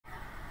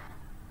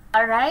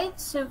Alright,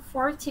 so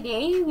for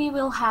today we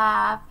will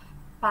have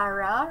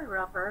para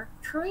rubber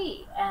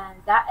tree, and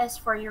that is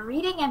for your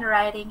reading and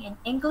writing in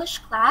English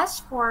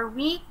class for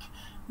week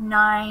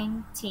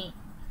 19.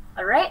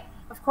 Alright,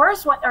 of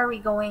course, what are we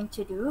going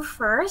to do?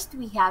 First,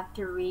 we have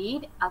to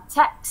read a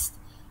text.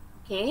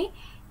 Okay,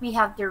 we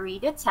have to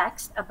read a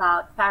text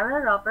about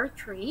para rubber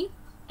tree,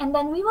 and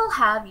then we will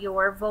have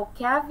your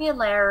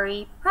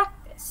vocabulary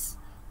practice.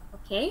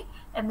 Okay,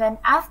 and then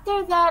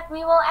after that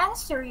we will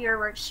answer your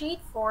worksheet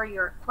for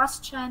your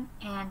question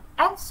and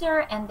answer,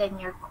 and then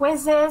your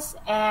quizzes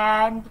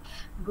and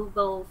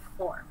Google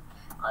form.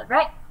 All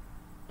right,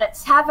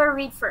 let's have a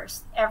read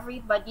first.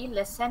 Everybody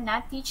listen.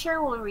 Now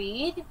teacher will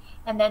read,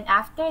 and then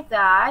after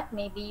that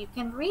maybe you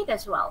can read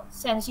as well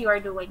since you are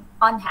doing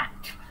on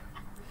hand.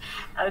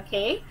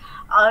 Okay,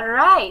 all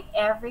right,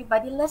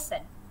 everybody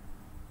listen.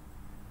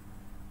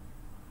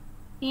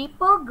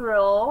 People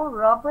grow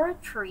rubber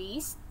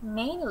trees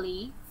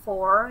mainly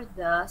for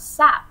the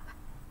sap,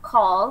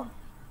 called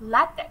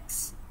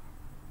latex.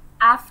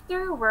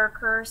 After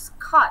workers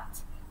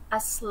cut a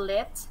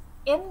slit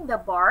in the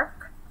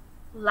bark,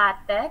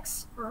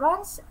 latex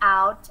runs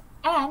out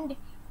and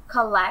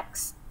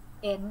collects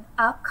in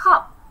a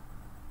cup.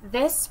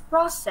 This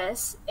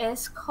process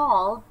is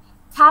called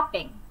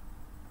tapping.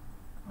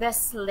 The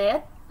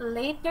slit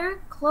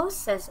later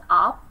closes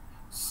up,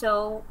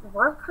 so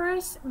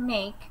workers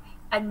make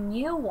a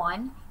new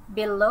one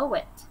below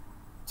it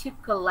to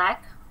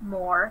collect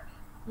more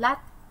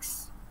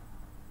latex.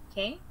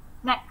 Okay,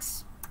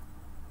 next.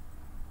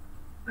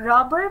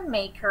 Rubber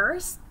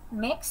makers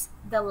mix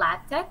the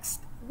latex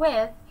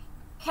with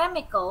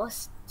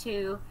chemicals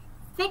to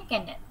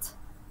thicken it.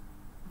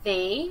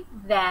 They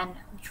then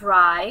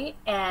dry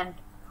and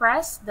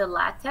press the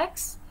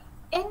latex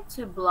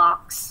into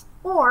blocks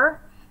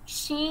or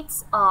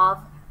sheets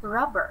of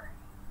rubber.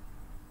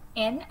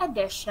 In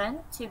addition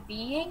to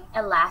being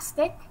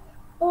elastic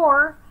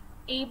or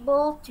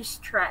able to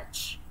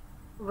stretch,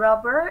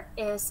 rubber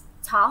is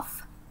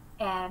tough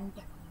and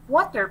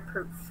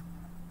waterproof.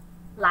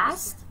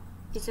 Last,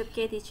 It's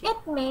okay, teacher.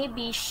 it may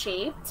be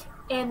shaped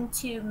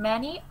into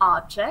many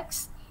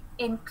objects,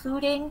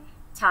 including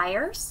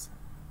tires,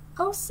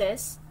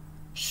 hoses,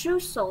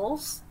 shoe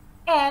soles,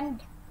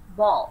 and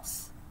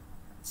balls.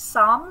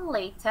 Some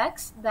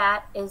latex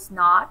that is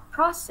not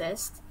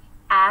processed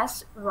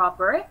as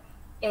rubber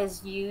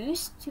is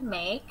used to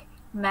make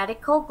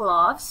medical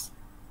gloves,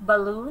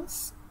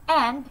 balloons,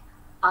 and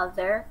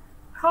other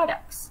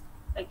products.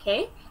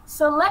 Okay,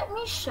 so let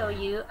me show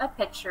you a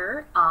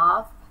picture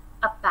of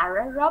a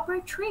para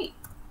rubber tree.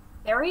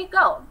 There you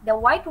go. The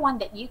white one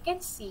that you can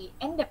see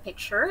in the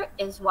picture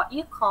is what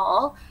you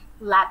call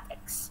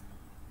latex.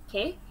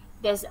 Okay,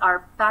 these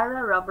are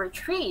para rubber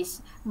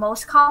trees.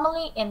 Most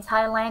commonly in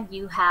Thailand,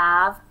 you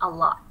have a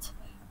lot.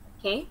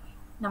 Okay,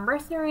 number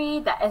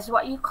 3, that is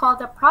what you call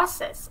the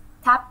process,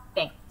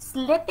 tapping,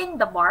 slitting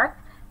the bark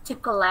to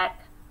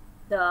collect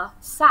the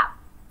sap.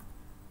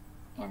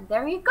 And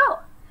there you go.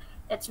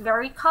 It's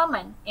very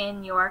common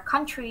in your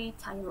country,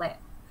 Thailand.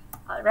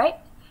 All right.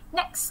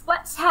 Next,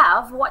 let's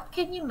have what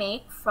can you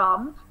make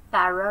from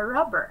para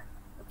rubber.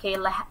 Okay,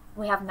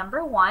 we have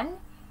number 1.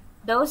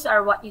 Those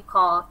are what you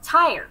call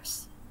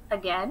tires.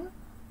 Again,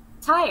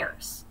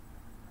 tires.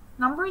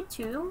 Number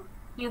 2,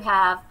 you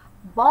have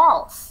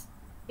balls.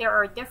 There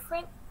are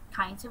different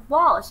kinds of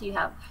balls. You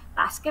have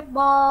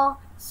basketball,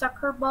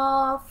 soccer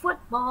ball,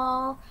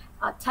 football,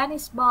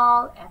 tennis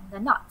ball, and the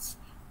nuts.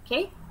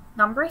 Okay.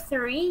 Number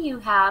 3, you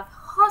have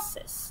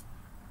hoses.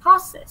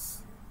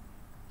 Hoses.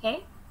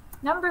 Okay.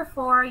 Number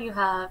 4, you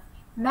have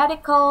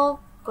medical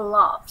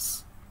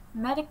gloves.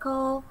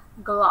 Medical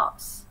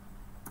gloves.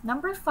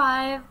 Number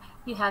 5,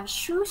 you have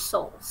shoe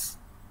soles.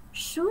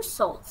 Shoe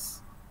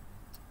soles.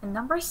 And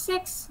number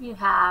 6, you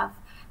have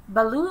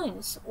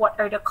balloons. What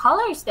are the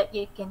colors that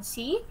you can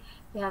see?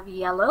 You have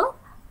yellow,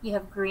 you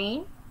have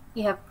green,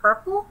 you have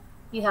purple,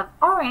 you have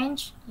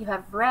orange, you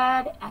have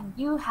red, and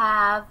you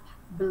have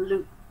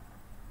blue.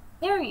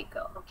 There you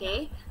go,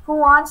 okay? Who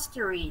wants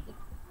to read?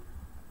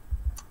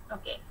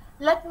 Okay,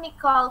 let me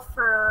call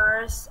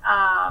first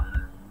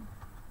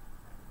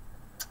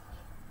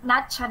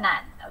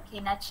Nachanan. Okay,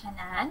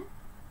 Nachanan.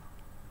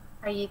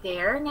 Are you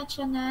there,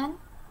 Nachanan?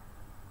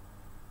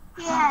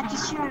 Yeah,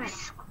 teacher.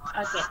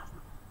 Okay.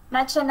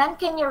 Nachanan,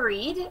 can you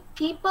read?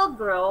 People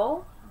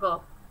grow,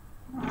 go.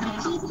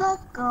 People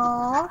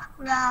grow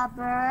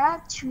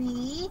rubber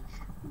tree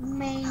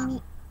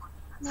mainly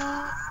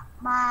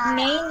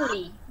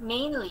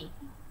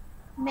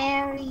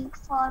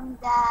from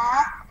the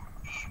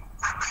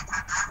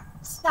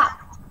sap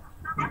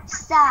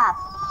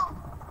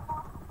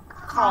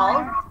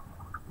called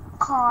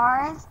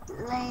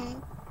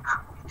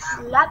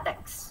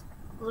latex.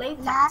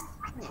 latex.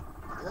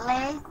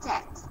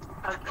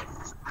 Okay.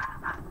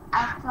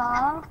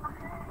 Above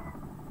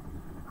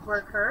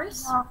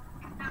Workers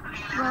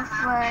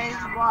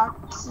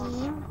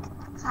walking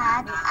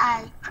cut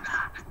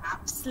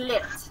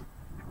slit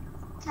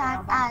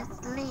a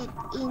slit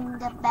in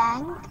the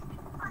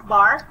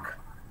bark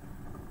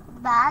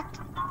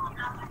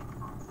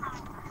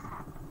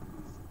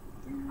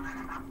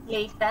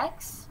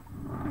Latex.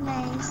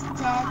 Latex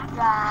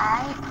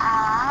dry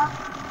up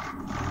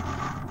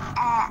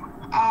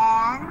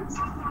and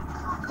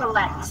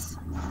Collects.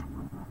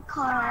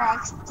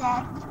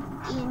 collected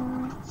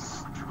in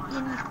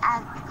a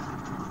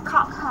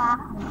Cup.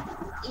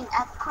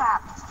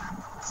 crop.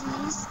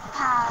 This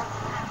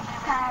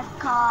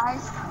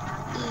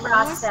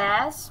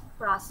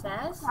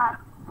process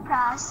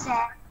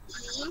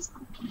is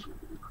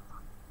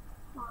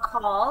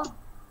Called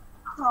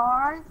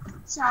called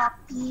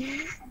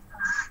chopping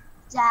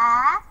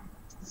the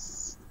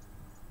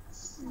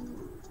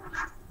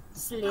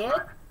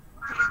slit.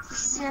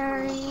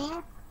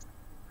 slit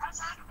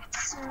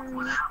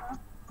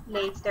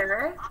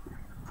Later.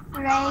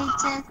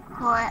 rated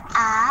for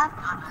up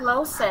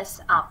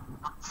Closes up.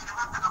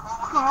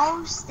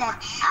 closed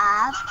up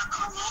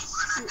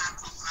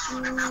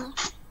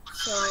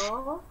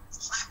So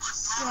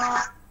so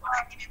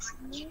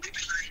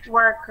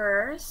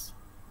workers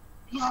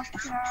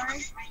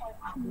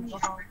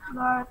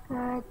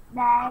workers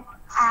that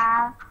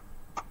are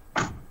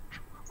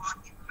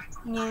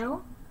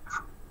new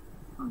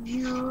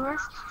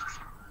used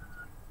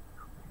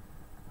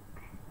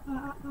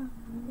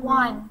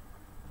one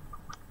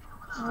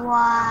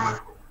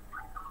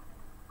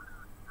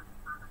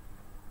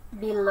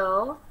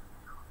below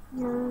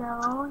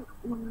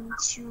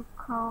into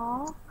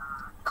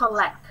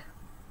collect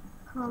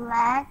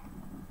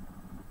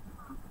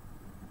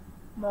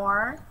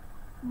more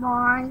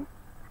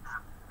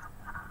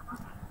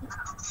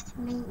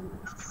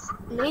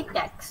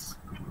latex.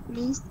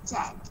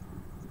 listed.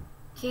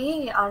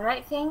 Okay, all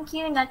right. Thank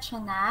you,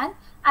 Nachanan.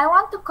 I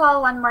want to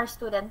call one more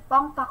student,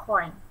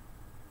 Pongpakorn.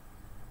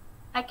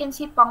 I can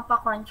see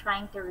Pongpakorn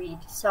trying to read.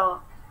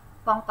 So,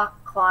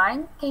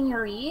 Pongpakorn, can you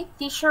read?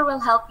 Teacher will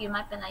help you.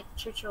 Mapanay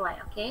teacher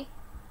Chuay, okay?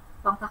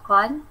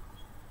 Pongpakorn.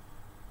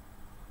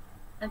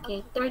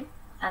 Okay, third.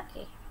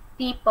 Okay.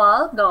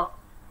 People, go.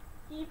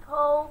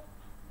 People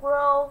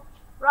grow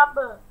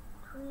rubber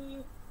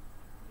trees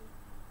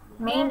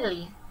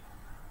Mainly.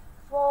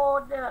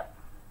 for the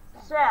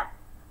sap.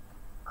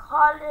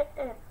 Called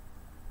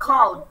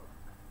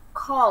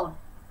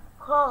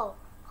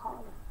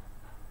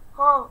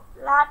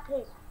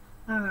latex.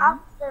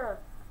 After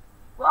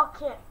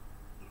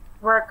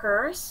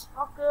Workers.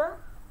 worker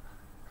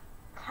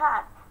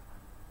cut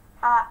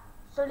a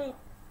slit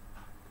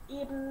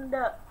in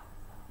the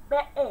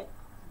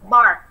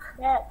Bark.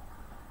 bed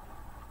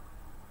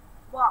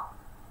walk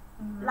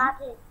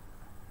latex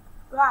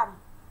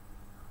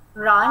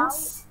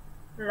Runs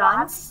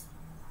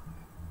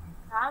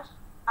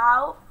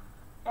out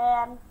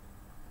and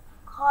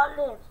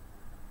collect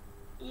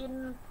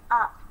in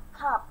a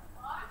cup.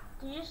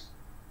 This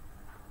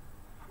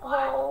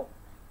whole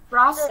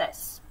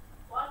process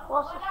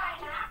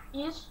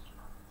is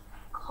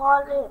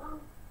called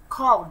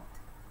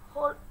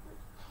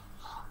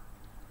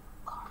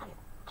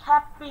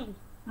tapping.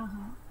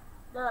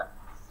 The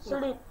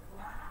slit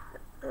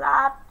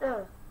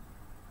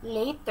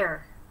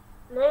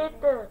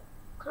later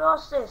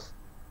closes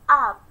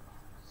up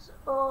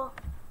so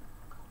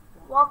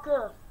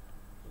worker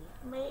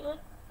make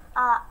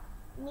a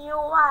new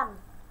one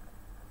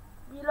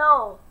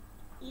below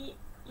it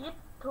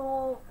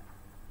to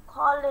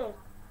collect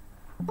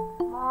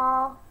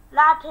more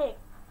latex.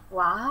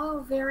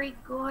 Wow, very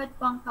good,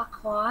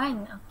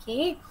 Pongpakorn.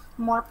 Okay,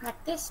 more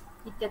practice.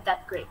 You did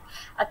that great.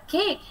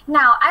 Okay,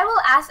 now I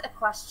will ask a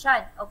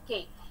question.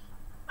 Okay.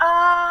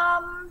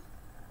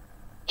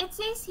 It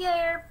says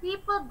here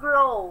people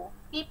grow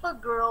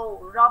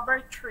rubber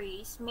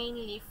trees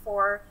mainly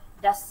for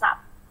the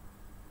sap.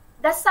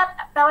 The sap,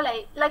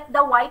 like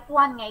the white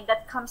one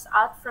that comes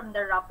out from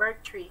the rubber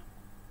tree.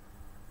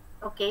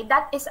 Okay,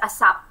 that is a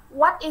sap.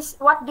 What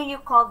do you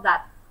call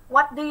that?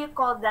 What do you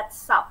call that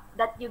sap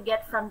that you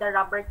get from the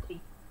rubber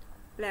tree?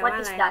 แปล What ว่า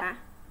is อะไร that? คะ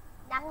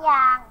น้ำย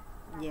าง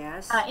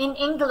yes In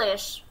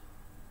English,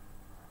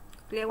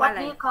 เรียกว่า what อะไร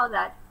do you call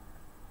that?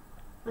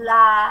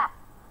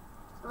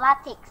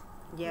 latex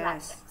yes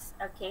Latex.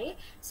 Okay,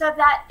 so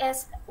that is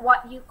what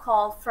you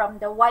call from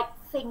the white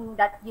thing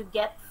that you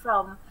get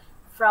from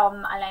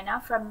Alina,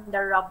 from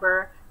the rubber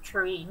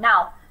tree. Now,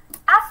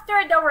 after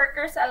the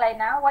workers,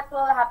 Alina, what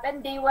will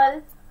happen? They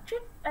will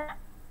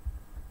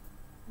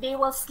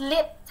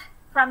slit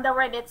from the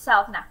word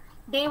itself. Now,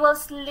 they will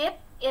slit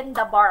in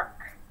the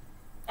bark,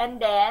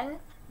 and then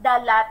the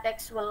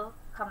latex will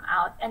come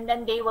out, and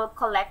then they will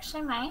collect.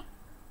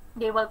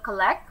 They will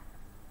collect.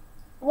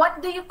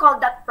 What do you call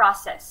that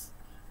process?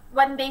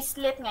 When they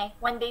slit,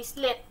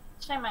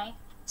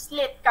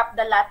 slit cup,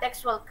 the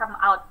latex will come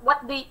out.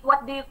 What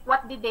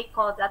do they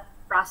call that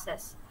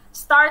process?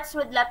 Starts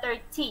with letter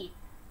T.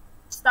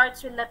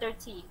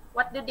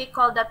 What do they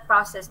call that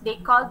process? They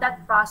call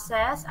that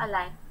process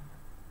alay.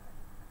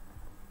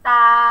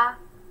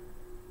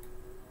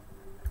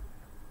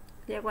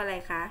เรียกว่าอะไร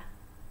คะ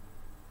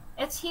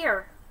It's here.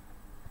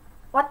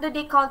 What do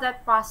they call that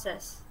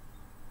process?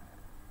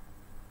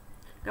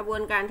 กระบว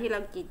นการที่เรา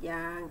กรีดย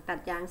างตัด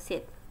ยางเสร็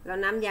จแล้ว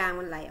น้ำยาง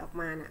มันไหลออก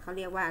มาน่ะเขาเ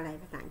รียกว่าอะไร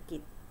ภาษาอังกฤ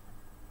ษ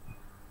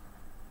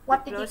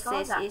What The did you call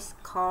process that? is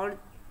called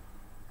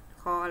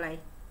อะไร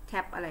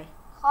tap อะไร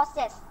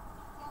process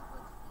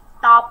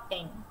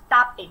Topping.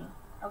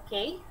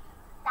 Okay.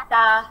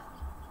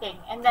 Tapping.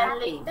 And then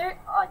Tapping. later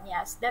on,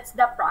 yes, that's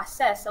the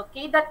process.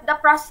 Okay. That the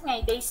process ngay,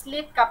 they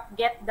slit up,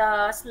 get the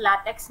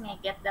latex ngay,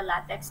 get the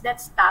latex.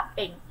 That's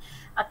tapping.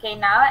 Okay,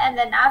 now and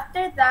then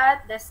after that,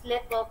 the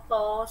slit will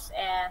close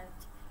and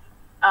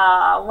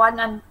one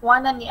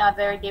on the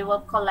other, they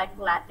will collect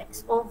latex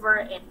over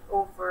and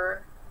over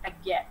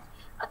again.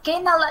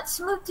 Okay, now let's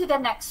move to the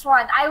next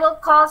one. I will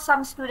call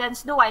some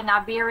students. Do I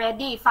now be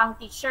ready? Fang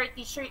teacher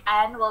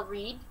Anne will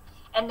read,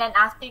 and then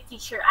after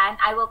teacher Anne,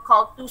 I will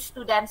call 2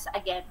 students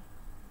again.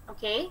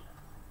 Okay.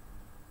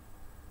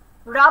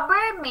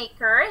 Rubber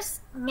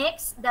makers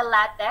mix the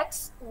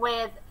latex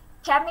with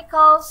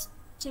chemicals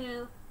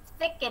to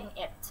thicken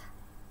it.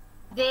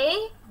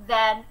 They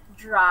then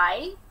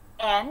dry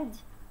and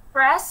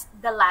press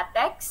the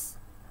latex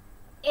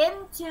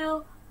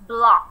into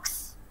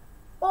blocks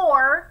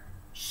or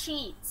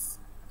sheets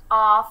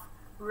of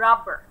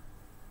rubber.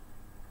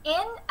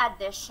 In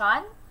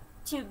addition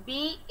to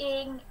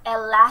being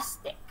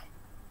elastic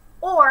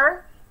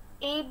or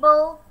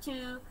able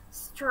to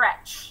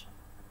stretch,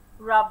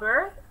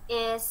 rubber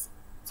is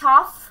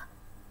tough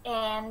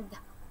and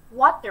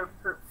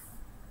waterproof.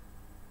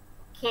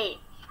 Okay,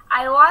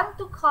 I want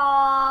to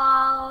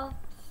call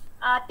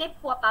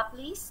Tipwapa,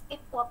 please.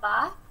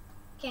 Tipwapa,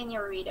 can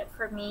you read it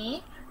for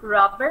me?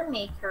 Rubber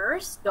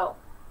makers, go.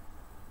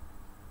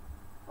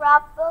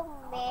 rubber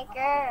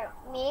maker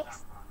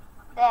mix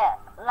the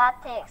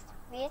latex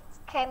with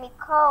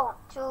chemical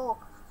to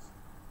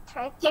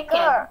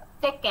Thicken.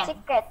 thicken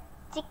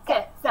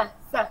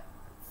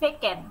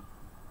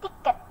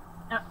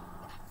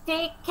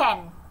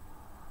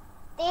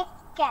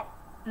Thicken.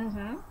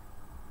 Mm-hmm.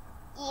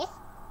 if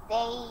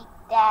they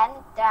then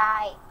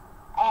dry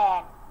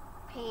and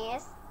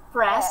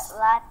Press.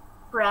 the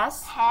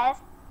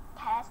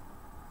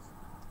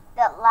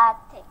the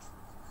latex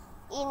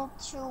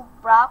into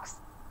blocks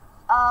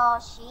or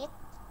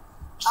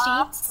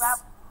Sheets.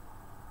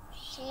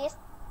 sheets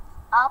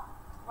of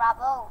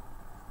rubber.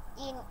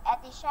 In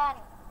addition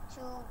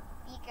to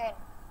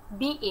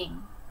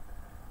Being.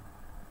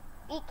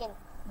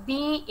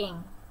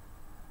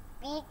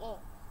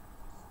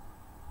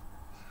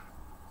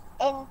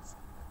 and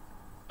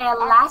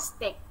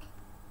Elastic.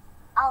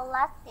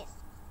 elastic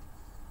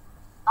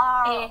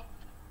or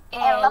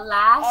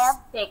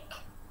Elastic.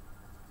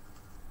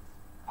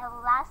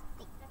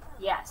 elastic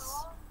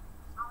Yes.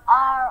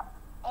 are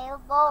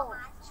able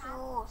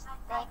to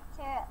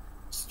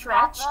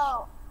Stretch.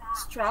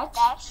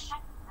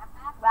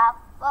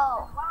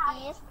 rubber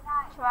is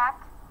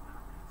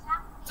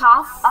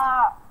Tough.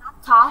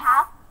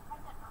 tough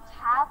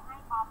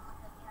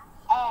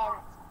and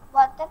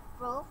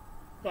waterproof.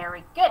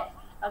 Very good.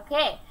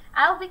 Okay.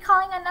 I'll be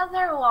calling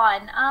another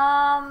one.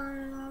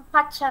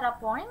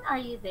 Pacharaporn, are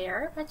you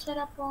there?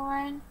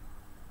 Pacharaporn,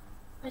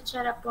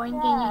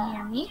 can you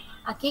hear me?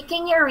 Okay,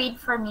 can you read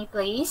for me,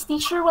 please?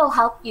 Teacher will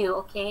help you,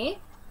 okay?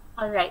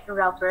 All right,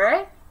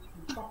 rubber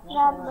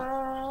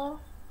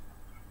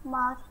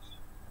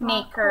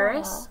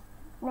makers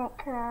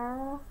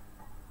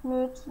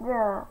mix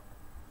the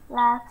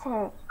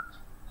latex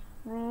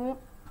with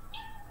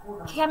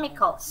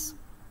chemicals.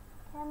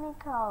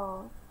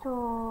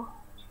 To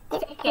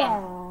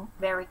Thicken.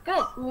 Very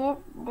good. If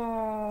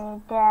they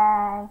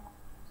then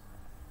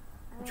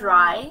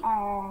Dry.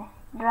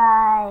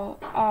 dry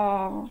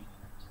and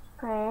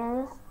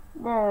press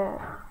the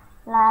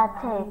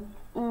latex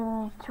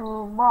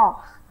into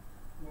box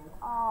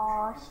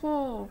or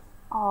sheets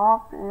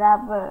of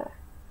rubber.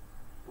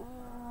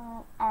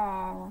 In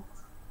an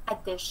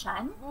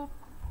Addition.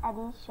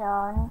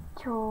 addition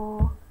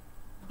to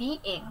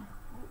Being.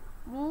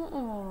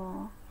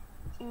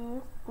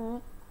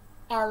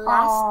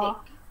 Elastic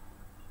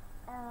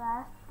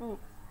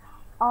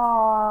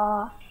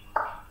or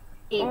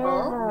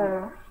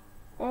Able.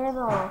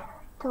 able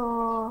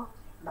to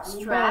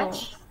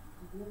Stretch.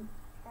 the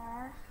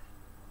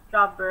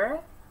Rubber.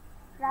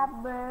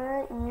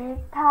 is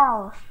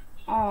tough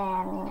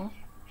and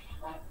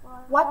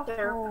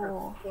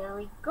Waterproof.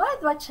 Very good.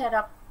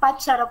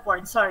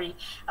 Pacharaporn, sorry.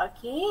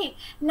 Okay.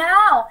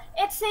 Now,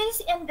 it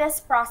says in this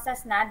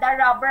process na, the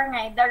rubber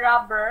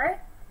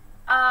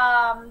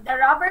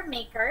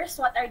makers,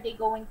 what are they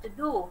going to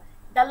do?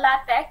 The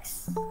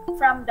latex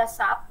from the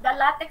sap,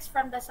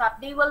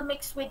 they will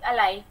mix with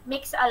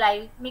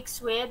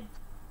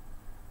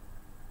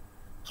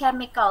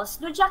chemicals.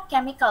 Lujak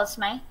chemicals,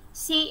 may?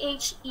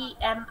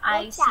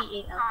 CHEMICAL.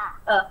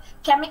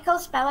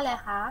 Chemicals แปลว่าอะไร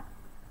คะ?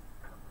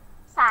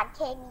 สารเค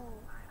มี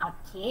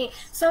Okay,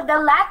 so the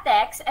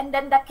latex and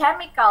then the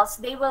chemicals,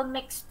 they will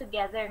mix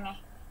together.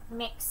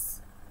 Mix,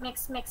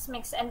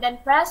 and then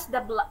press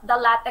the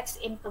latex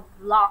into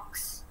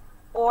blocks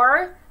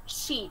or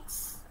sheets.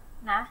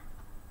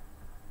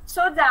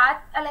 So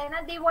that,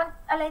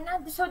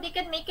 so they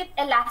can make it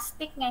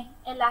elastic.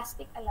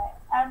 Elastic,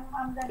 I'm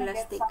gonna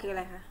elastic get คืออะ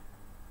ไรคะ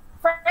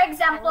For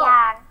example,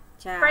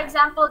 ใช่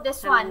this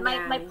one,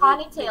 my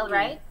ponytail,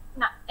 right?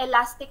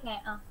 Elastic.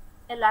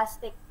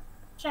 elastic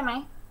ใช่ไหม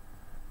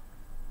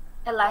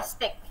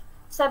elastic.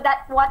 So that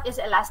what is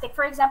elastic?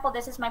 For example,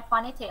 this is my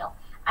ponytail.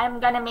 I'm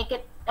gonna make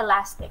it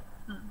elastic.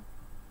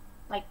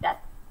 Like that.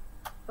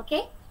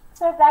 Okay?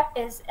 So that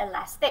is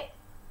elastic.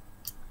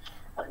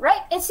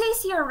 Alright, it says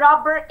here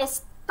rubber is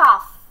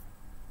tough.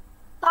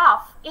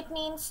 Tough, it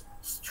means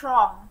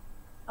strong.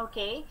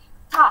 Okay?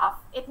 Tough,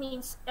 it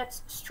means it's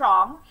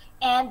strong.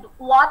 And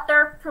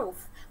waterproof.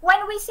 When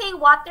we say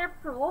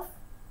waterproof,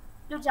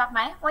 รู้จักไหม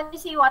When we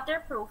say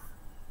waterproof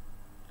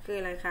คือ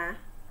อะไรคะ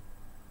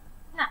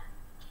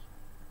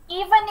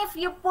Even if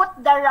you put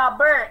the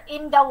rubber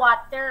in the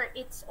water,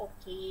 it's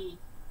okay.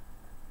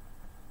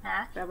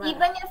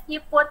 Even if you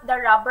put the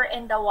rubber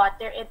in the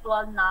water, it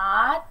will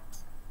not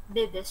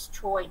be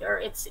destroyed, or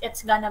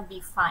it's gonna be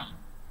fine.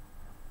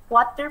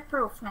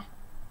 Waterproof นะ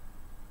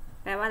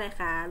แปลว่าอะไร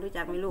คะ รู้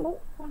จักไหมลูก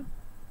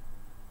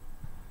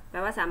แปล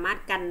ว่าสามารถ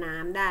กันน้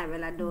ำได้ เว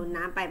ลาโดน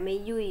น้ำไปไม่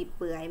ยุ่ยเ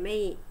ปื่อยไม่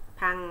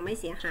พังไม่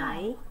เสียหา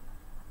ย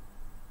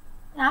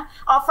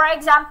For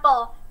example,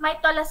 my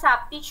tolasap,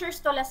 teacher's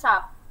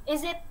tolasap,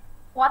 is it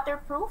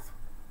waterproof?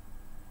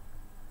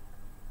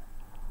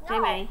 ใช่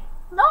ไหม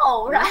No,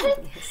 right?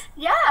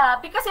 Yeah,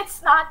 because it's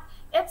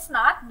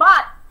not,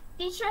 but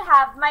teacher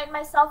have,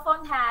 my cell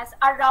phone has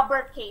a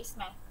rubber case,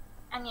ไง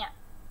อันเนี้ย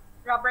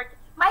rubber.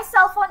 My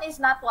cell phone is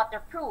not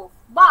waterproof,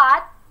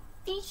 but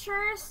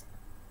teacher's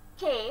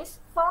case,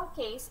 phone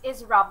case is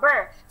rubber.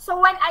 So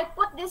when I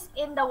put this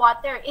in the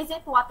water, is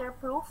it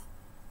waterproof?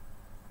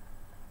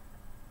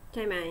 ใ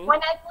ช่ไหม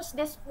When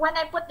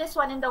I put this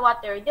one in the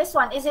water, this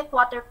one, is it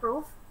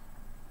waterproof?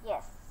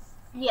 Yes.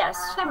 Yes,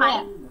 ใช่ไหม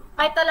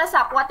My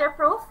tolasap,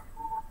 waterproof?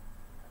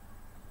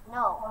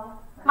 No.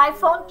 My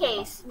phone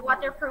case,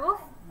 waterproof?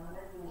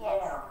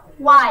 Yes.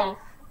 Why?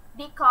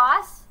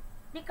 Because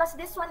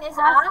this one is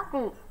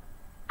Plastic.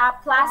 a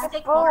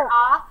plastic or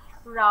a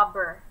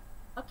rubber.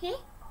 Okay?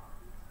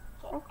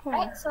 Okay.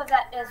 Right? So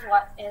that is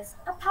what is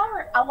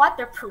a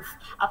waterproof.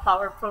 A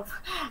powerproof.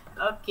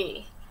 Okay.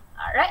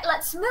 Alright,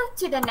 let's move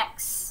to the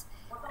next.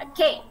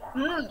 Okay.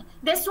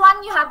 This one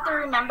you have to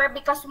remember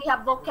because we have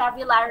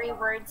vocabulary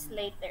words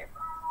later.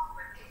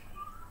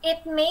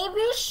 It may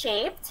be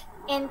shaped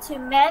into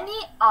many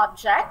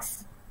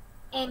objects,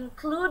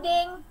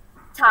 including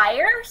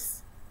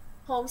tires,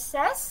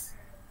 hoses,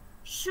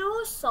 shoe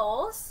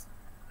soles,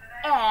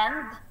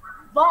 and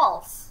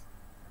balls.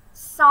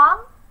 Some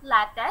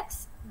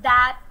latex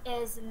that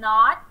is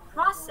not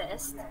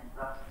processed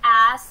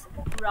as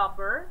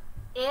rubber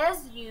is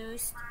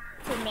used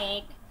to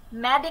make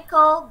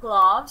medical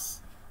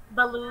gloves,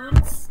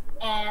 balloons,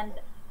 and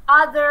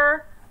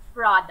other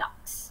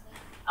products.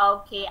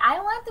 Okay, I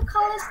want to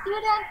call a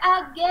student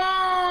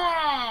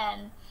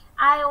again.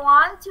 I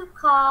want to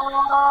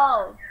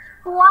call.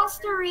 Who wants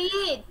to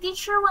read?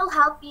 Teacher will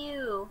help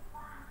you.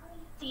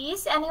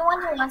 Please,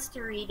 anyone who wants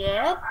to read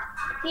it,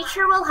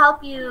 teacher will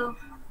help you.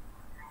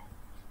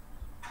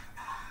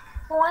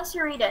 Who wants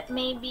to read it?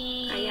 Maybe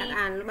ใครอยาก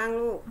อ่านบ้าง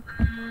ลูก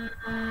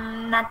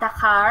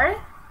Natakar,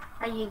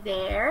 are you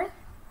there?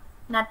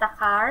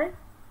 Natakar?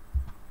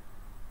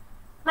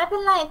 ไม่เป็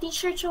นไร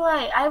teacher ช่วย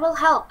I will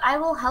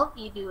help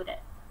you do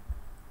it.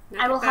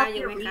 I will help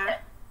you read it.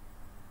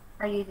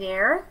 Are you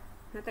there?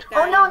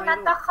 Oh no,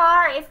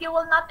 Natakar, if you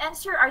will not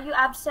answer, are you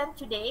absent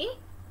today?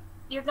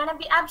 You're gonna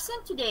be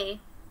absent today.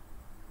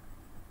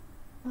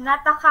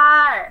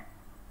 Natakar.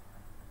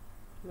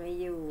 ไม่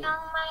อยู่ ยั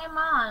งไม่ม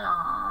าเหร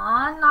อ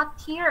Not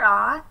here อ่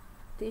ะ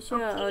ที่เ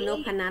ชื่อน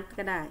พนัท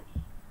ก็ได้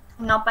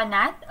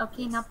Nopanat?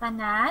 Okay,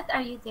 Nopanat,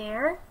 are you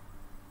there?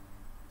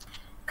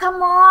 Come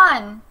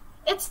on.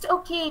 It's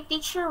okay.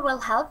 Teacher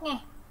will help me.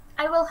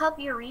 I will help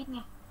you read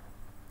me.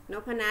 น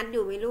พนัทอ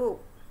ยู่ไหมลูก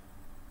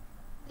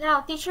No,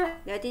 teacher.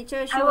 เดี๋ยวทีเชอ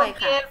ร์ I ช่วย will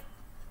ค่ะ give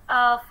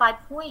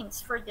 5 points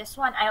for this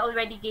one. I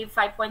already gave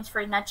 5 points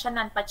for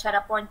Nachanan,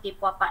 Pacharaporn,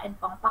 Tipwapa, and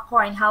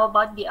Pangpakorn. How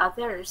about the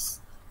others?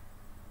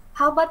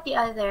 How about the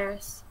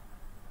others?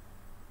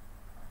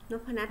 น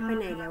พนัทไป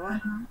ไหนแล้ววะ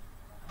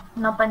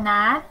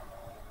Nopanat?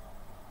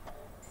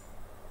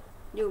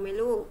 อยู่ไหม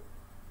ลูก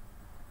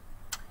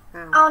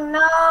Oh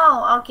no.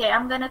 Okay,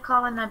 I'm gonna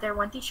call another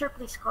one. Teacher,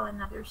 please call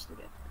another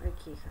student. โอ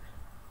เคค่ะ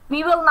We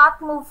will not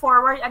move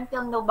forward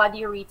until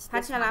nobody reads พั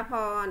this ชร one. พ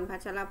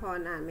ร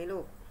อ่านไหมลู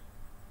ก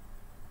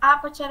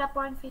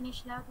Pacharaporn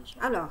finished now, teacher.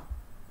 อ้าวเหรอ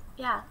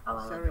Yeah, a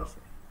while sorry ago.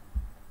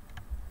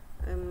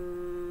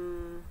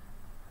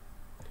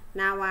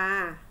 นาว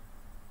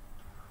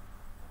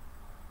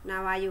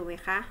าอยู่ไหม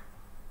คะ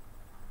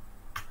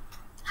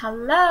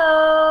Hello.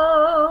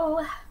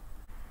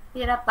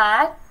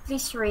 Pirapat,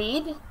 please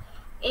read.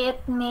 It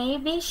may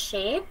be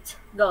shaped.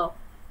 Go.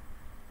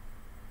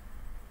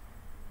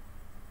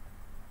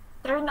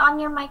 Turn on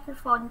your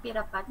microphone,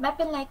 Pirapat. May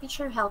pinlay,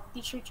 teacher help.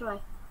 Teacher Joy.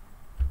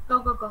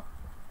 Go.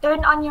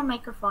 Turn on your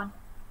microphone.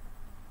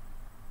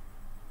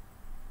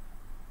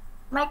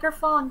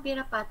 Microphone,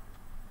 Pirapat.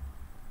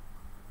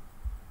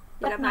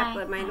 พิรพัฒน์เ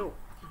ปิดไมค์ลูก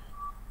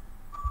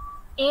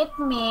It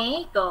may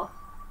go.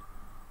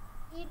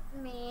 It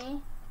may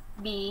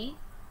Be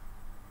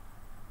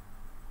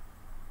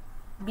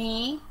be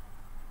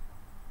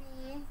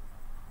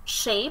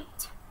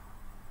shaped,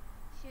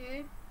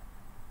 shape,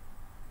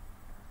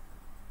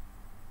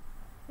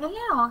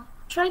 no,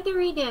 try to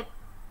read it.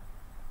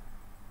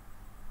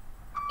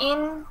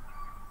 In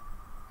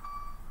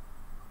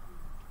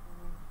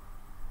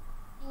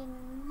in,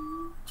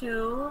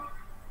 to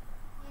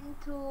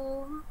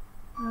into,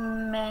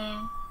 me.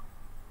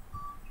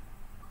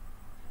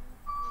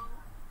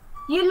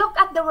 You look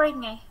at the word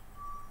ไง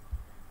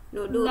ห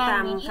นูดูตา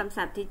ม Many คำ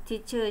ศัพท์ที่ทิ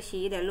เชอร์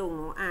ชี้เดี๋ยวลูกห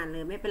นูอ่านเล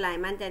ยไม่เป็นไร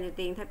มั่นใจในตั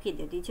วเองถ้าผิดเ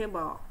ดี๋ยวทิเชอร์บ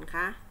อกนะค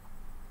ะ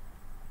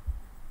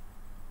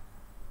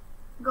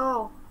go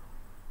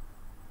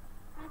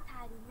ไม่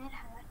ทันไม่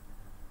ทันละ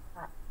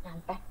อ่าน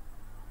ไป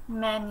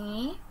many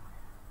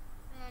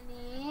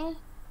many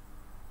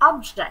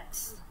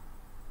objects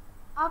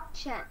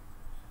option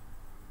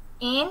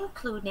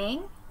including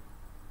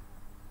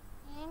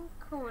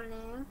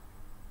including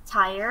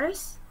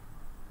tires,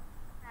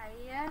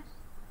 tires,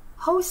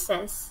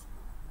 hoses,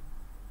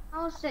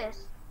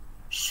 hoses,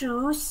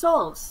 shoe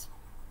soles,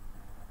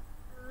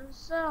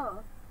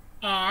 also,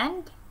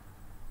 and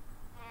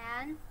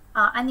and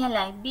ano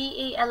lang,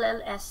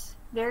 BALLS.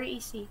 Very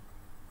easy.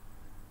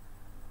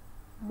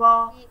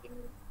 Ball.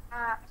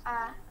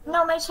 No,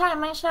 ไม่ใช่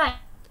ไม่ใช่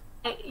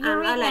อ่าน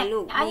ว่าอะไรลู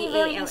ก อัน B นี้ A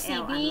very L easy.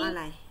 L อ่านว่าอะ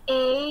ไร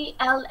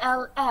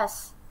BALLS.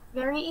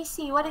 Very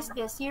easy. What is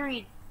this? You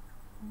read.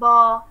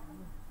 Ball.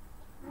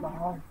 บอ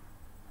ล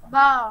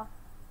ball,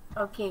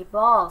 Okay,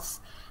 balls.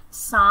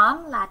 Some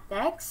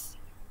latex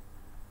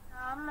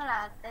some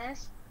latex,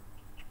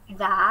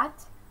 that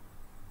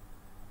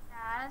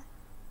that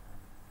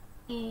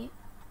is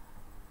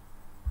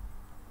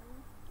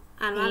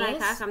อ่านว่าอะไร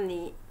คะ Yes คำ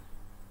นี้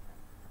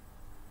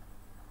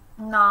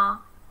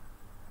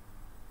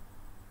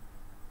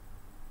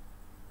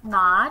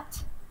not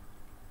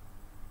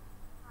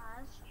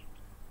has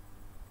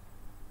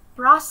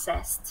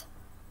processed.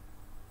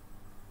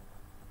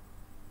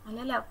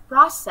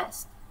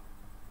 Processed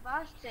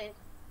busted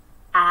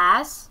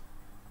as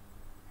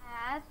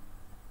as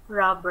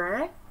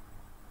rubber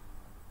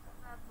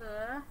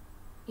rubber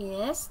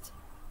is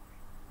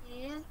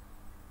is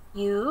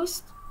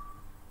used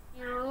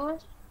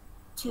used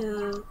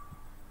to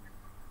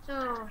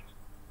to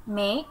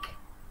make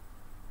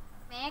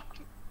make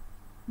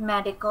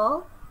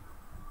medical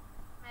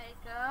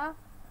medical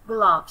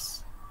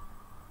gloves,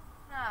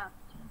 gloves,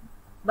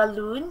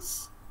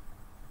 balloons,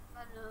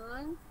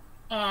 balloon,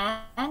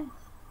 and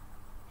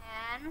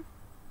and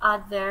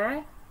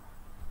other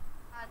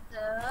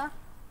other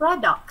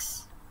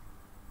products.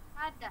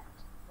 products.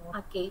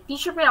 Okay,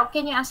 Teacher Priya,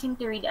 can you ask him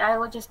to read? I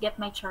will just get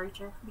my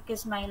charger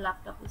because my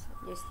laptop is.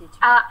 yes teacher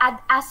I'd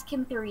ask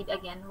him to read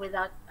again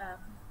without.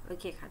 โอ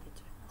เคค่ะ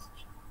teacher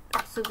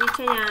สุพิช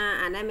ยา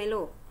อ่านได้ไหม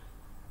ลูก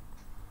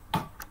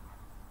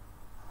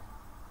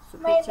สุ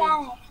พิชยา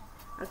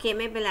โอเค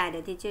ไม่เป็นไรเดี๋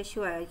ยวทีเชอร์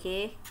ช่วยโอเค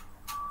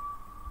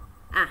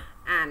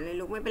อ่านเลย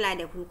ลูกไม่เป็นไรเ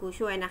ดี๋ยวคุณครู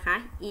ช่วยนะคะ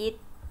eat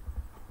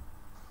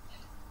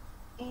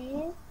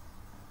Is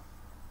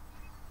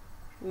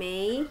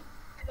may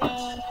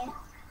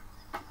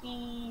be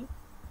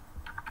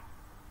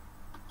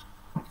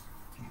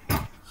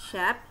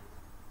shop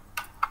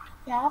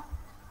up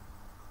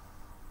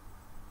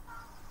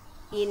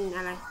in อ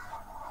ะไร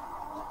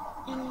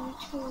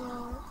into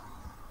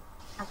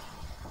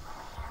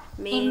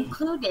may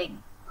including.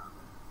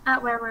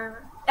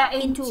 Where?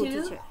 into Into.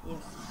 teacher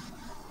yes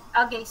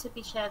Okay, so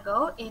Tisha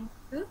go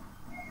into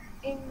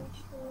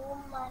into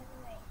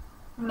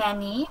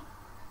many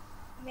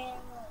many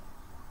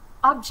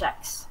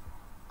objects,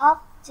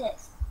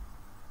 objects,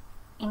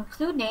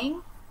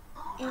 including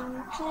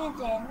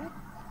including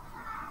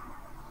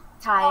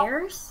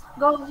tires.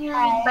 Go here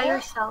read by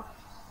Tires. yourself.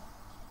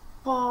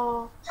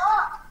 Ho-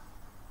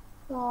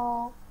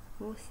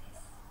 Moses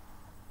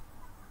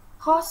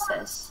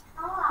horses,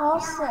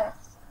 horses,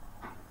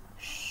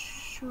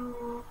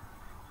 shoe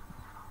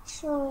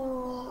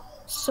shoes,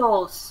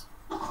 soles,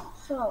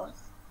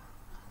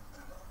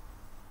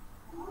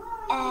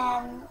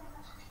 and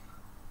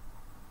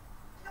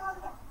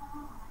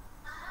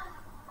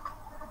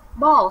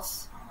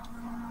balls,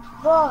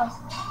 balls,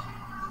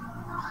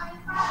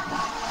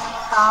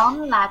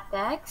 some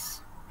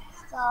latex,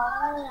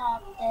 some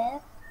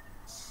latex,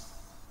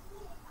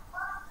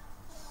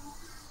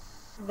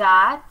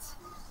 that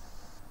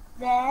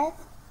that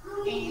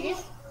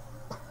is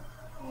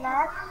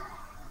not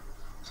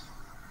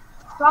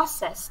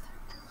processed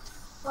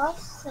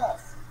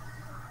processed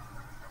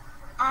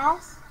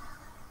as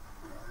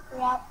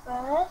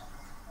rubber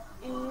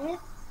is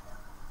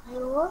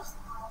used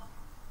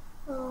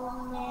to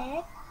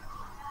make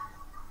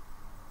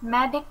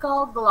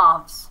medical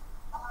gloves,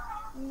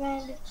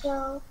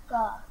 medical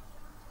gloves,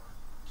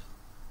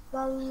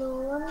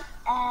 balloon,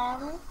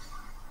 and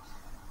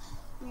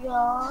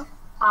your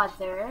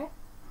other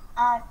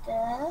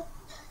other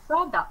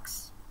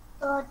products.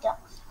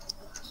 products.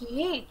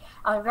 Okay,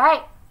 all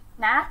right.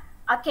 Na?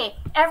 Okay,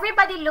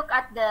 everybody look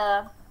at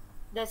the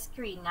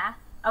screen, na?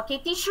 Okay,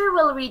 teacher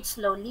will read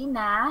slowly,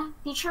 na?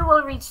 Teacher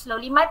will read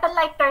slowly. My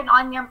palay,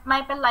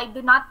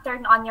 do not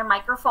turn on your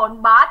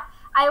microphone, but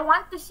I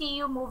want to see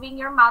you moving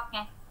your mouth,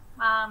 nga.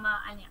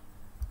 Anya.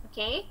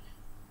 Okay.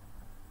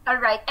 All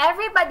right.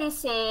 Everybody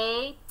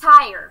say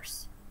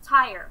tires.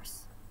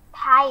 Tires.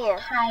 tire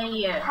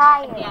Tire.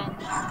 tire Again.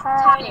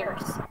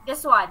 Tires.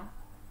 This one.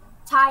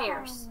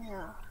 Tires.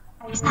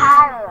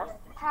 tire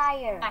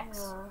tire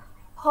Next.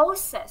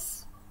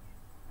 Hoses.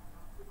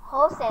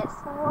 horses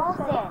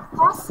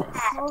Hoses.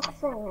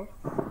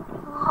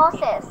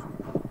 horses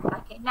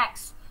Okay.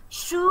 Next.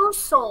 Shoe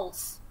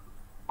soles.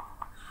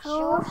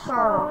 shoes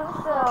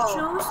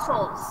Shoe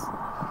soles.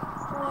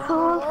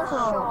 shoes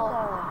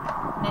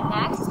The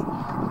next.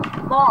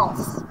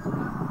 Balls.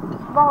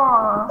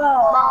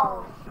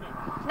 ball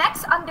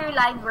Next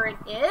underlined word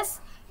is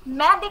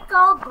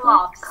medical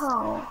gloves.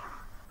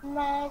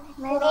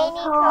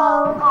 medical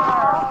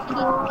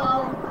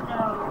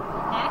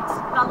Next.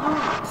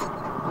 Balloons.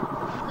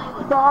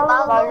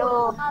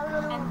 balloon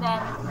And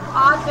then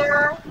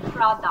other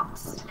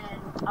products.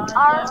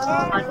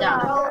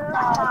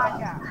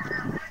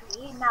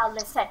 Okay, now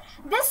listen.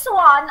 This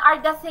one are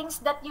the things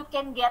that you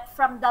can get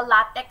from the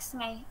latex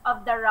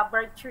of the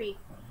rubber tree.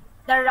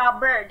 The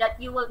rubber that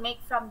you will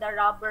make from the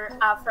rubber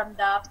from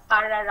the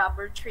para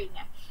rubber tree.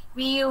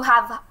 We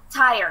have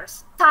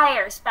tires.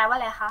 Tires แปลว่าอ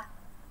ะไรคะ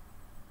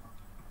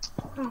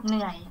เห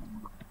นื่อย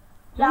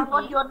ยางร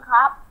ถยนต์ค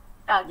รับ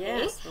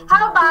Okay. Yes.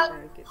 How about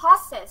Very good.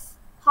 horses?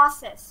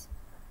 Horses.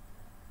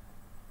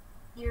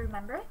 Do you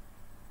remember?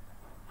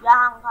 ย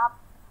างครับ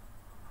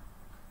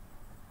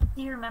Do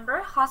you remember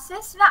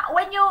horses? Now,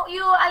 when you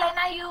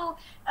Alena, you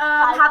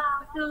have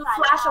to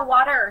flash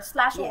water,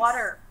 slash Yes.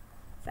 water.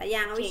 สายย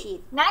างเอาไว้ Okay. ฉีด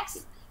Next,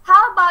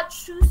 how about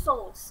shoe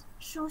soles?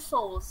 Shoe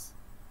soles.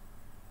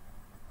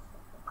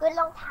 คือ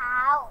รองเท้า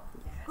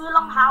คือร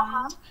องเท้าค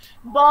รับ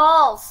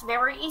Balls.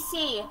 Very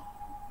easy.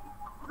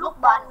 ลูก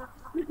บอล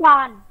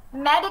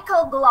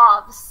Medical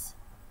gloves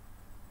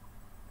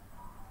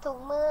ถุง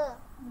มือ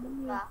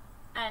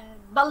and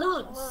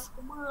balloons.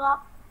 มือครับ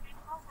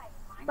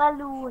บอล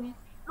ลูน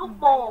ลูก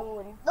โป่ง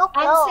ลูก And โ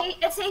ป่ง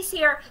it says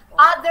here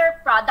other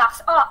products.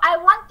 Oh, I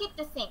want you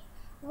to think.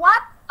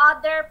 What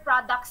other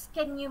products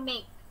can you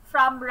make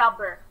from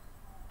rubber?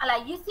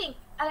 You think?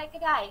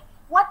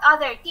 What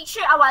other?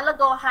 Teacher, a while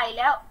ago,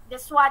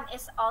 this one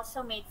is also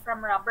made from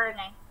rubber.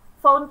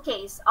 Phone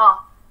case. Oh,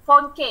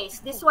 phone case.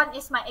 This one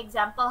is my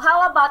example. How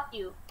about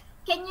you?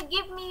 Can you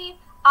give me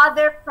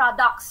other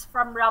products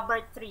from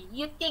rubber tree?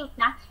 You think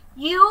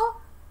you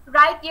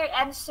write your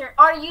answer,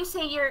 or you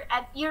say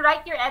you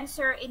write your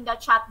answer in the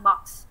chat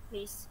box,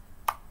 please.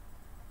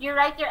 You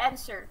write your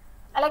answer.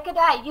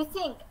 You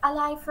think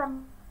from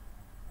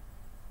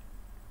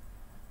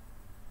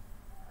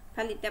ผ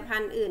ลิตภั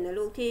ณฑ์อื่นนะ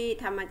ลูกที่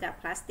ทำมาจาก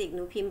พลาสติกห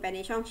นูพิมพ์ไปใน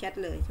ช่องแชท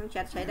เลยช่องแช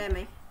ทใช้ได้ไหม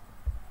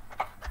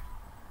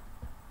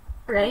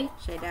right?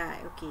 ใช้ได้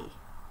โอเค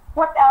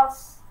What else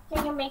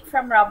can you make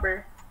from rubber?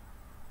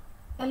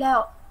 Hello.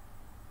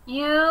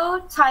 You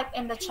type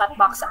in the chat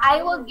box. I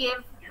will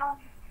give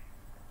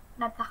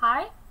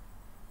Natahar.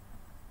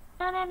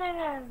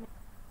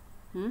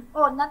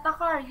 Oh,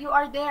 Natahar, you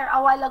are there. A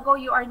while ago,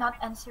 you are not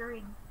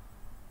answering.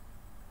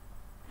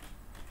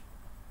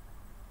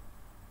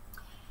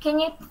 Can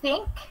you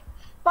think?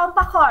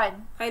 Pompacorn.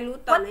 ใครรู้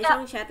ตอบในช่อ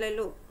งแชทเลย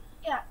ลูก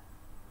Yeah.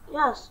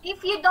 yes If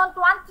you don't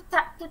want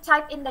to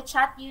type in the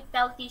chat, you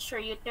tell teacher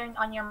you turn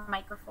on your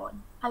microphone.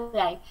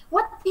 Alay.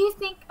 What do you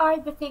think are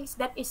the things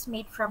that is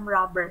made from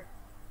rubber?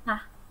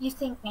 You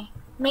think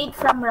made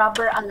from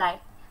rubber alay?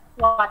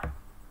 What?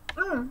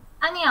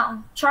 Ano yan?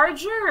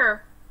 Charger.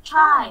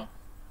 Chai.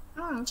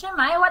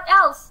 Chimay. What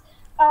else?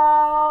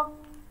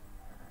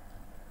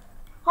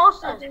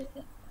 horses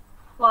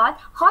What?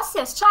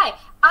 Hoses. Chai.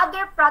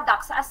 Other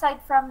products aside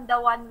from the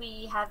one we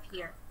have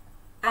here.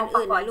 อัน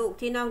อื่นนะลูก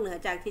ที่นอกเหนือ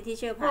จากที่ที่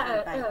เชื่อพาอ่าน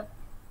ไป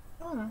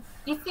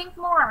You think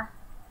more.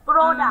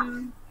 product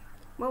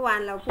เมื่อวาน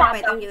เราพูดไป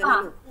ตั้งเยอะนะ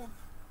ลูก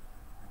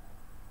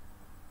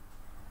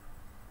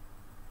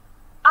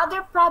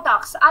Other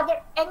products,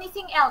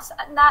 anything else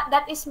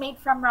that is made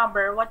from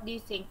rubber. What do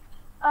you think?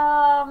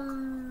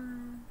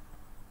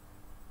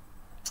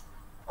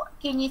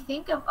 Can you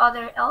think of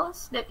other else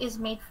that is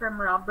made from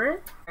rubber?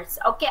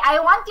 Okay, I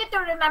want you to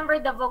remember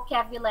the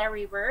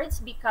vocabulary words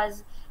because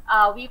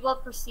we will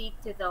proceed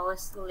to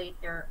those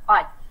later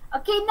on.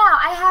 Okay, now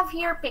I have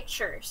here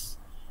pictures.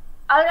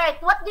 All right,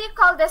 what do you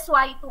call this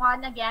white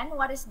one again?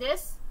 What is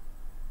this?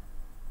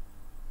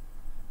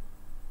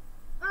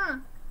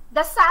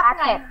 The sap.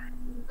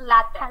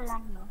 Latex.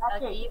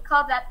 Okay, you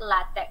call that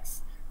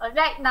latex. All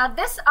right, now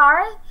these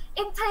are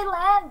in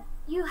Thailand.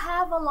 You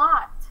have a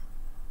lot,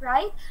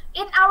 right?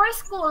 In our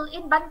school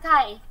in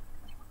Bankai,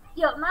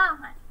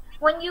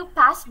 when you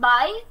pass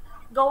by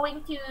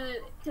going to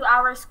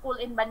our school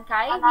in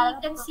Bankai,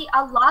 we can see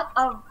a lot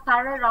of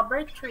para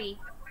rubber tree.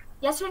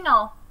 Yes or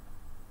no?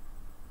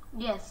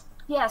 yes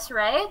Yes,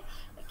 right?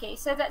 Okay,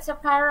 so that's a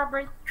para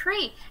rubber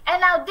tree.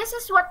 And now this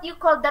is what you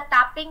call the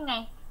tapping.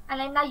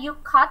 Alena, you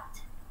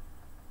cut.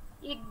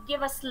 You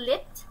give a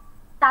slit,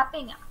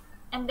 tapping,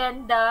 and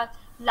then the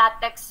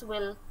latex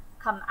will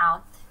come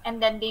out,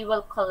 and then they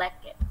will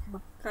collect it.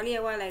 เขาเรีย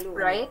กว่าอะไรลูก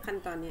Right? ขั้น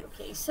ตอนเนี้ย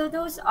Okay, so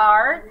those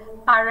are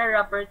para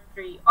rubber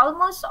tree.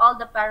 Almost all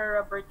the para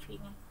rubber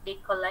tree They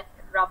collect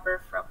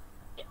rubber from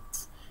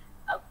it.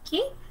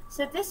 Okay,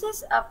 so this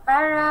is a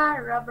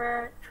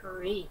para-rubber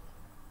tree.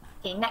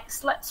 Okay,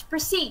 next, let's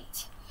proceed.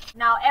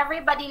 Now,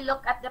 everybody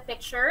look at the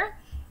picture.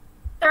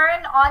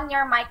 Turn on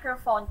your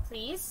microphone,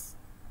 please.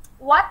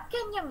 What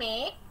can you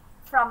make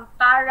from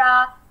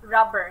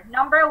para-rubber?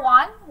 Number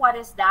one, what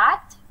is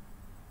that?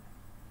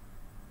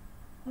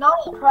 No.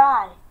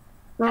 Try.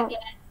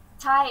 Again,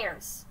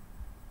 tires.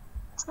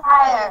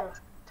 Tire.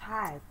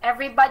 Try.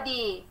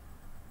 Everybody.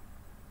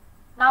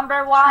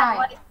 Number one, Tire.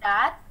 what is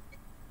that?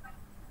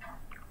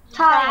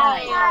 Tire.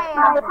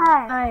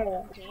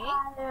 Okay.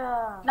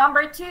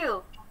 Number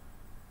two,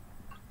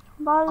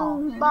 Ball.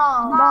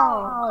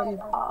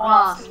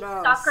 Balls.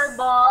 soccer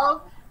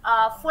ball,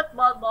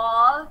 football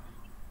ball,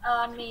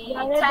 may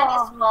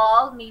tennis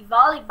ball, may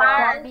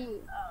volleyball,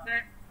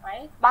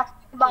 right?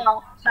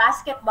 Basketball.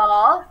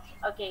 Basketball.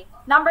 Okay.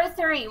 Number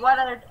three, what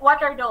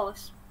are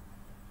those?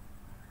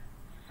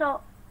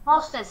 So,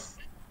 Horses.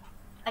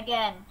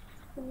 Again.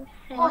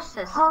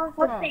 Horses.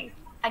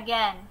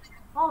 Again.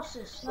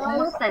 Horses.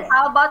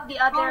 How about the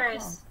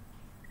others?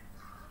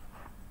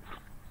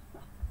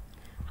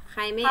 ใค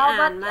รไม่ How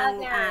อ่าน about the มั่ง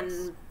อ่าน others?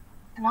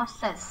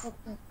 Horses.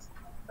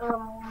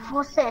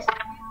 Horses.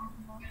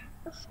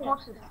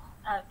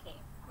 Okay.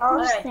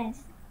 Alright.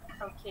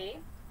 Okay.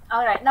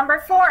 Alright. Number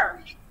four.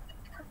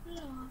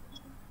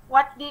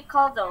 What do you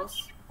call those?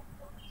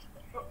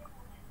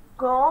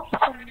 go.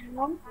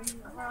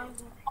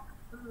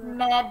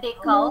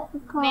 Medical.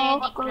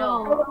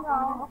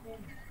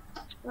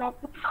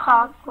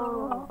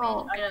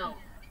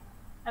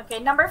 Okay.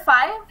 Number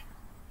five.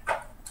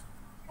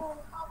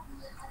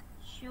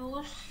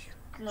 Shoes.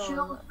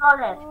 Shoe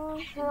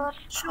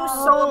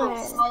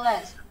soles.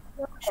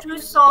 Shoe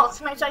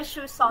soles. May say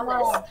shoe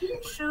soles.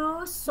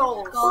 Shoe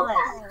soles.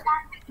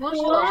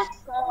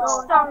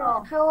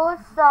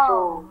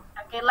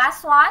 Okay.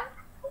 Last one.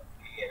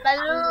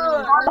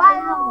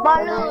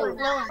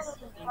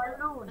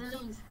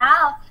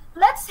 Now,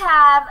 let's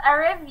have a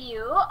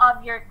review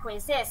of your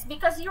quizzes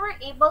because you were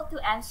able to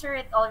answer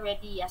it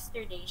already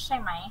yesterday,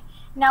 Shemai.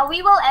 Now,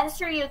 we will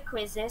answer your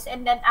quizzes,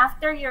 and then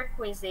after your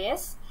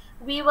quizzes,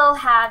 we will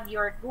have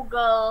your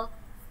Google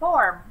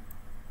form.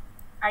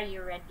 Are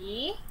you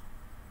ready?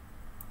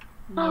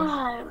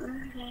 No,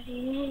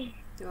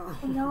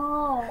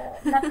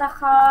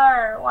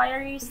 Natakar, why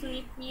are you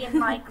sleepy in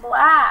my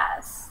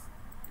class?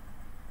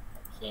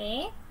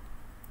 Okay.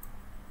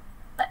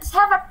 Let's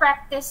have a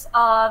practice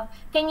of,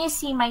 can you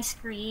see my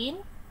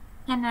screen?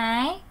 Can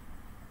I?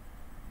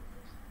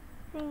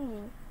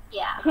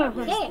 Yeah.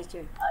 Okay. Yes,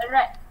 teacher. All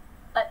right.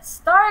 Let's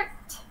start.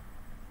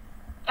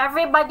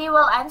 Everybody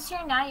will answer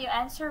now. You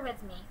answer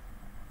with me.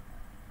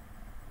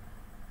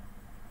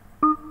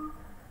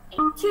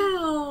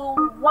 2,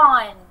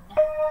 1,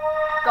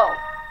 go.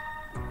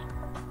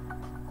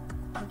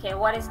 Okay,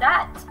 what is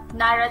that?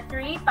 Naira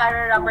tree,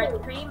 para-rubber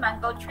tree,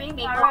 mango tree,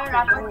 maple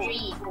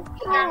tree.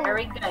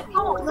 Very good.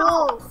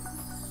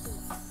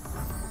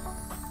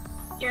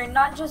 You're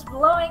not just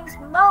blowing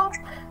smoke.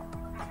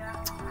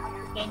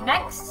 Okay,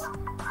 next.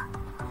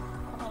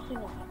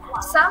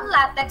 Some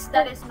latex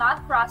that is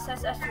not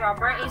processed as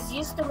rubber is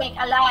used to make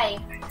alay.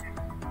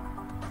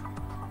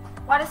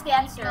 What is the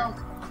answer?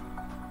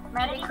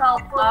 Medical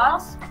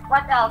gloves.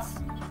 What else?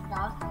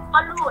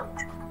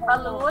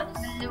 Balloons.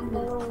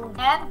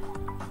 And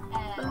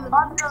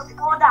other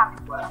product.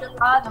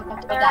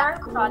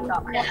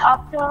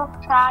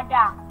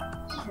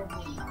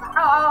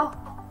 Oh.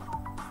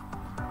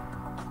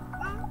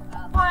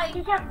 Why?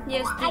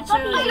 Yes, I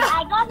teacher.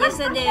 got it.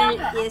 Yesterday,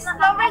 yes.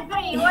 Number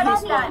 3, what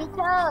is that?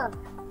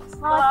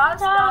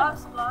 Gloves.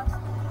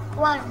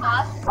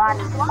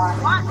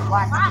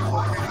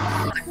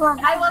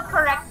 I will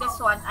correct this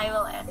one. I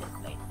will edit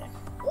later.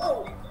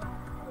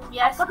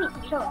 Yes.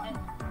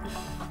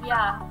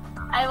 Yeah.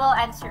 I will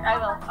answer. I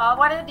will.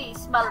 What are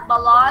these?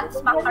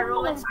 Ballons,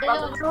 macaroons,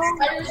 balloons.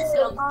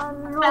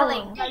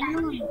 Spelling.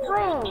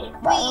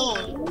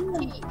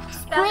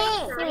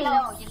 Spelling.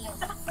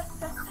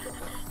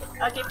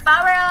 Okay,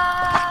 power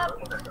up.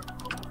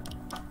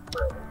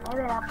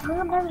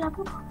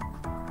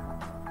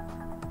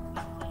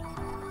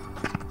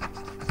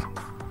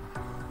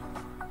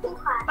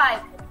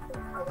 5.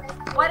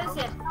 What is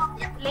it?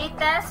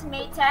 Latest,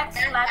 Matex,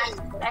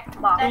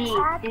 Xbox.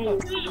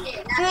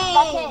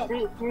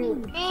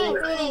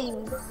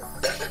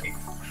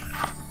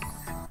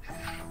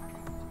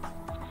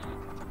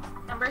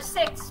 Number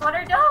 6. What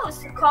are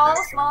those? Calls,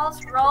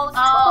 malls, rolls.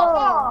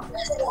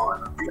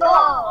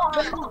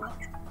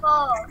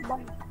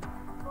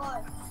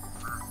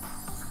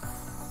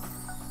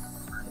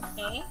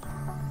 Okay.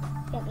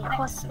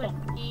 Next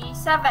would be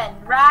 7.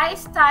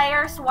 Rice,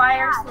 tires,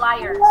 wires,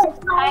 liars.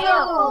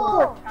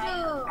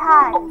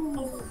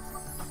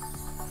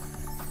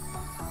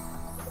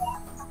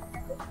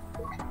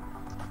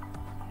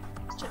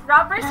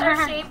 Rubbers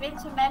are shaped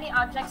into many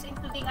objects,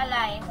 including a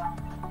line.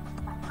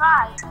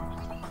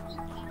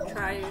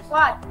 Tires.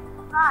 What?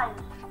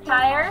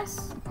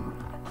 Tires.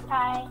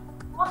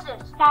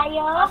 Horses.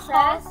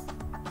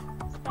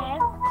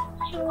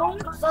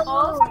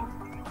 Balls.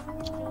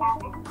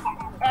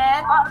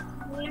 And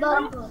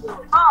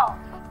ball.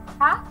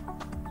 huh?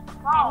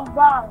 And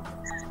ball.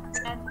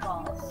 And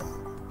balls.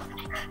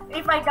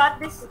 If I got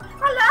this,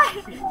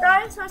 hala,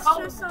 guys, was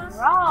shoes.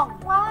 Wrong.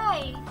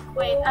 Why?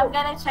 Wait, I'm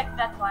gonna check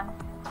that one.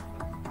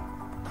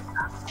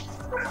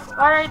 What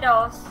are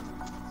those?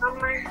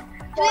 Three.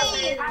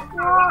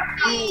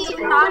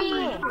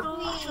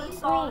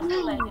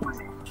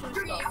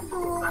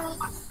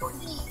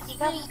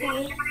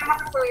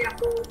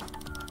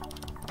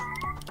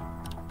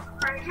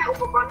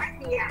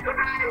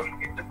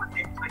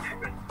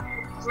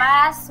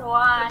 Last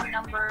one,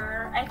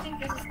 number. I think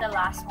this is the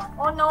last one.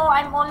 Oh no,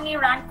 I'm only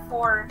ranked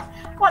 4.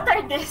 What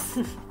are this?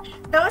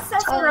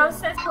 Doses,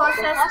 roses,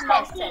 causes,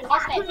 moses.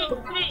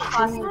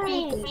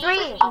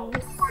 Three.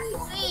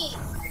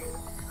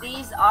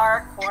 These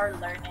are core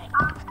learning.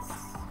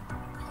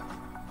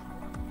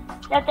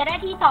 Letra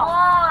dito.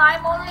 Oh,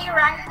 I'm only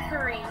ranked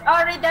 3.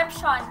 Oh,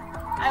 redemption.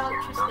 I will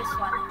choose this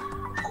one.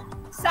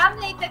 Some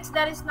latex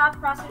that is not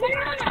processed.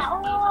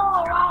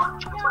 Oh, wrong.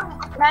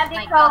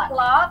 Medical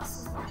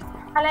gloves.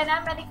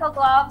 Helena, medical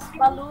gloves,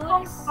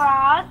 balloons,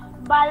 Cross,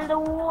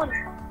 balloon,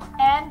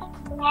 and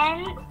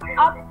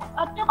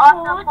octopus,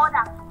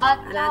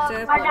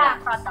 Another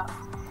product. product.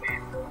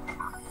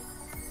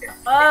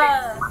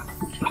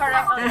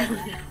 Correct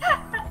already.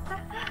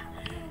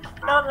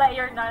 Don't let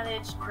your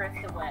knowledge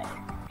drift away.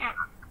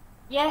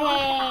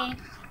 Yay!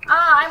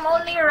 I'm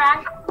only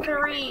rank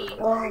 3.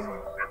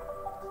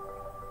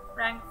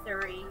 Rank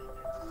 3.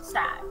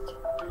 Sad.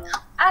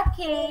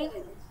 Okay.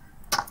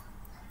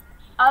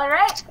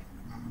 Alright.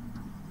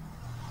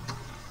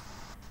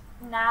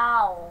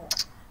 Now,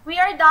 we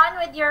are done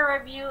with your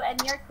review and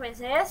your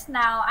quizzes.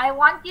 Now, I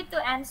want you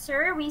to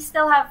answer. We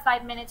still have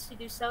 5 minutes to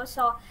do so.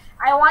 So,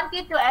 I want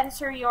you to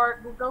answer your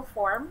Google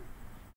form.